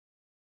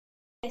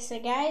Okay, so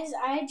guys,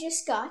 I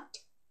just got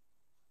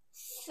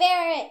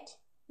Ferret.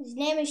 His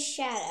name is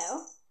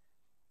Shadow.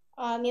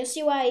 You'll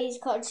see why he's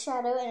called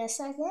Shadow in a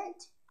second.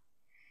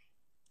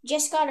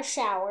 Just got a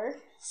shower,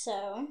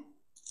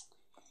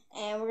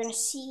 and we're gonna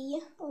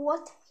see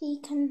what he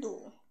can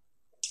do.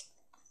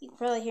 You can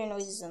probably hear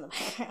noises in the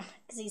background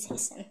because he's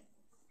hissing.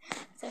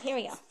 So here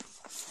we go.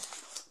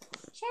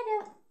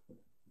 Shadow.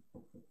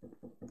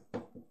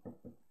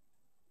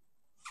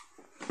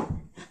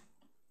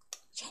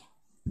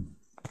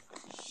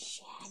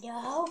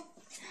 Shadow.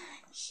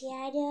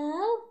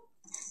 Shadow.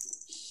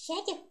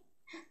 Shadow.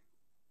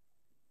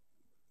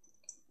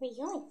 Where you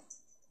going?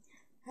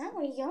 Huh?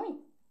 Where you going?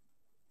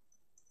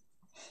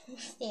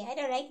 Stay. I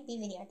don't like the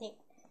video.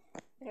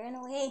 Run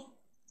away.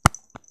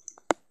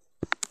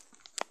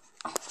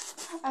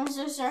 I'm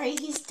so sorry.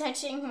 He's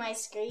touching my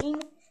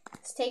screen.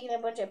 He's taking a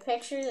bunch of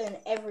pictures and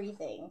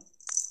everything.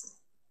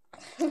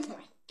 Oh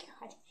my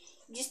god.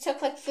 You just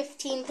took like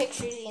 15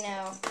 pictures, you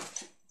know.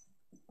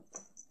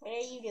 What are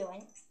you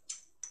doing?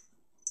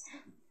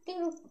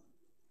 Peekaboo.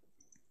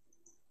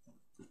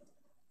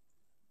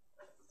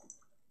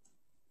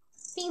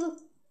 Peekaboo.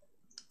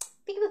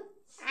 Peekaboo.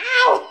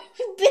 Ow!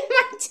 You bit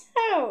my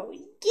toe.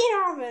 Get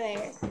off of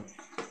there.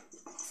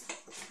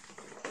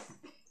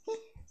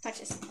 Watch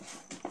this.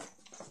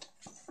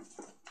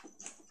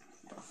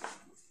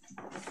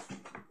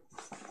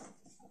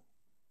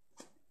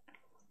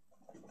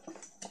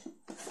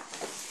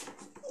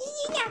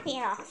 Knock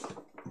it off.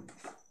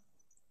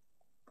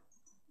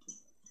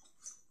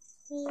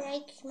 He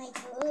likes my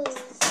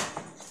toes.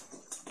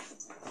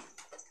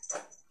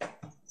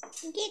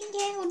 I'm getting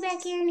tangled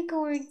back here in the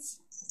cords.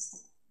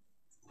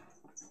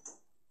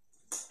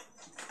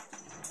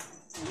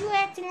 You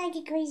acting like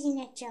a crazy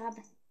nut job.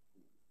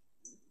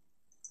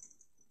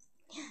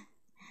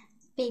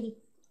 Baby.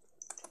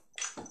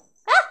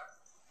 Ah!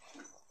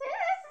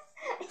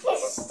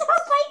 Stop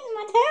biting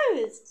my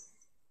toes.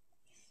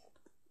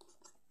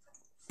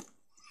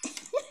 He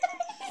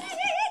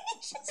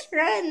just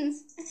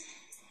runs.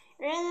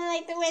 Running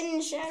like the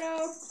wind,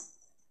 Shadow.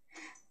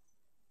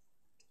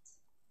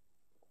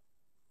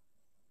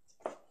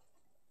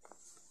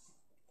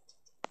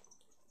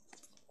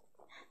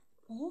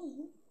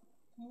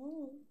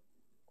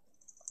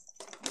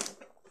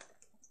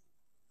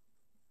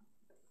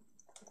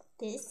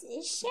 This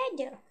is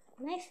Shadow,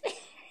 my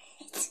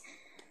ferret.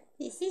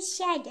 This is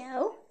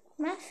Shadow,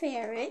 my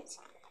ferret.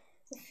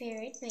 The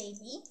ferret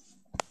baby.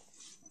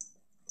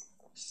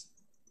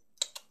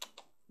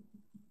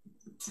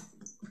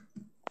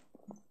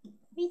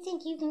 Where do you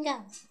think you can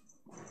go?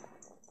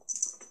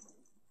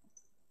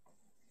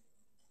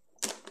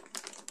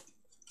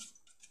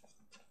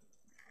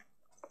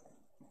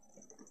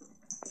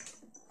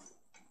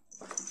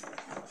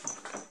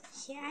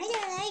 I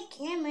don't like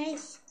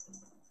cameras.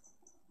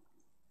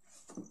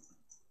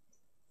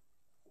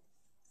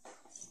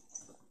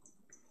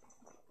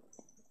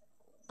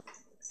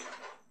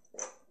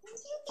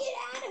 You get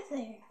out of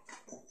there.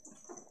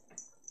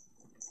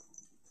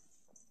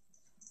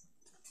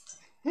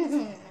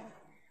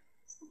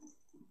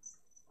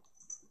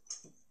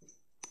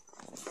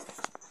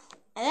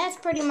 And that's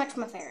pretty much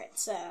my ferret.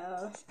 So,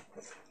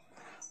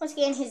 once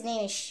again, his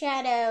name is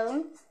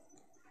Shadow.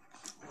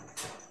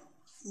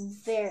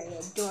 Very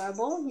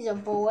adorable. He's a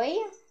boy.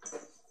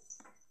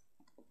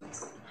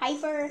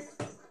 Hyper.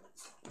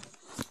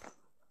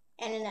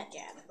 And a nut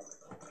job.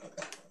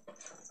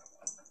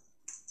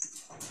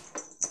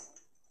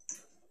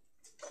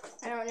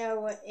 I don't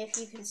know if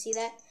you can see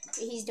that, but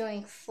he's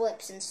doing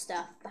flips and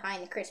stuff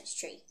behind the Christmas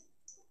tree.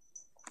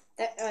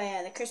 Oh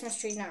yeah, the Christmas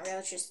tree's not real.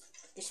 It's just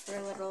for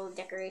a little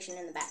decoration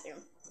in the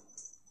bathroom.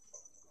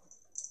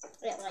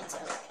 It lights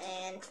up,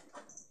 and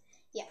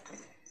yeah.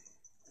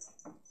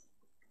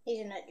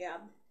 He's a nut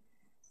job.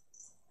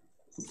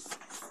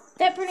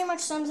 That pretty much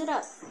sums it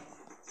up.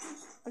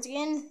 Once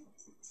again,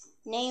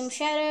 name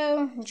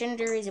Shadow,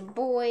 gender is a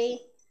boy,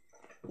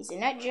 he's a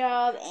nut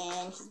job,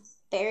 and he's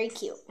very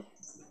cute.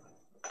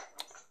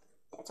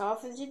 That's all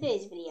for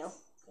today's video.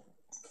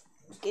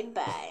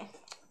 Goodbye.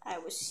 I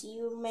will see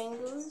you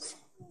mangoes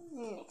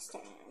next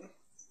time.